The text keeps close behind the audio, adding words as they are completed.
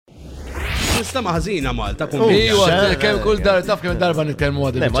Sistema ħażina Malta Iwa, kemm kull darba taf kemm darba nitkellmu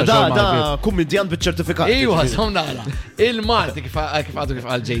għad. Ma da kummedjant biċ-ċertifikat. Iwa, somnala. Il-Malti kif għadu kif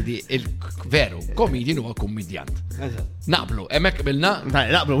għal JD, il-veru, komedjan huwa kummedjant. Naqblu, emmek bilna?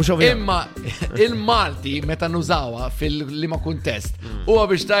 Naqblu, mux ovvija. Imma il-Malti meta nużawa fil-lima kuntest huwa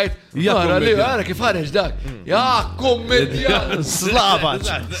biex tajt, għara kif ħareġ dak. Ja, kummedjant. Slavaġ.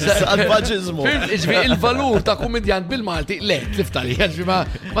 Salvaġizmu. Iġvi il-valur ta' kummedjant bil-Malti, le, tlifta li, ma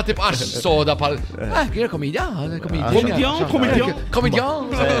tibqax soda pal. Kien komedjan.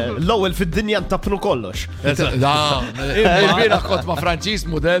 L-ewwel fid-dinja ntapnu kollox. Il-bira kont ma' Franċis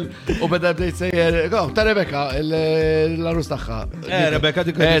model u beda bdejt sejjer, ta' Rebecca, l-arus taħħa. Rebecca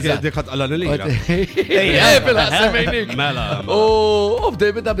dik ħatqalla l-lira. Bila, semmejnik. Mela. U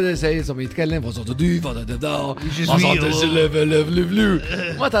bda bdejt sejjer, som jitkellem, fasotu diva,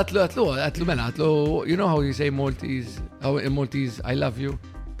 ma tatlu mela, you know how you say Maltese, in Maltese, I love you?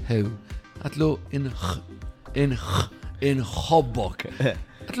 How? Għatlu inħobbok.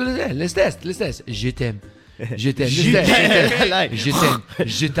 Għatlu l-istess, ġitem.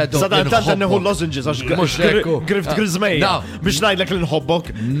 Sadantan neħu lozenges għax grift grizmej biex najdlek l-nħobbok.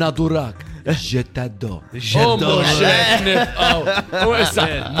 Nadurak. Ġettado. U issa,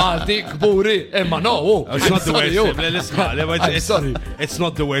 Malti, kburi, imma no. It's not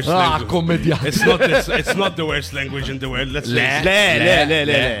the worst language. Komedja. It's not the worst language in the world. Le.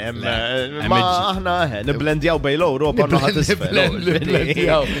 Ma aħna niblendjaw bej l-Europa naħat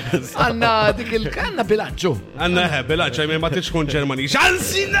Niblendjaw. Għanna dik il-kanna bilanċu. Għanna bilanċu, ma tiċkun Ġermani.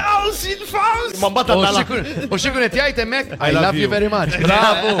 Għansin faws! Ma mbata nala. U xikun jtjajt emmek? I love you very much.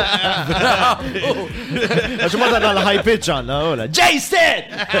 Bravo. Għax ma dan għal-high pitch għanna, għola.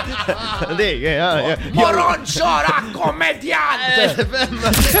 Jason! Moron xora komedjant!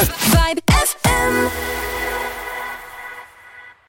 Vibe FM.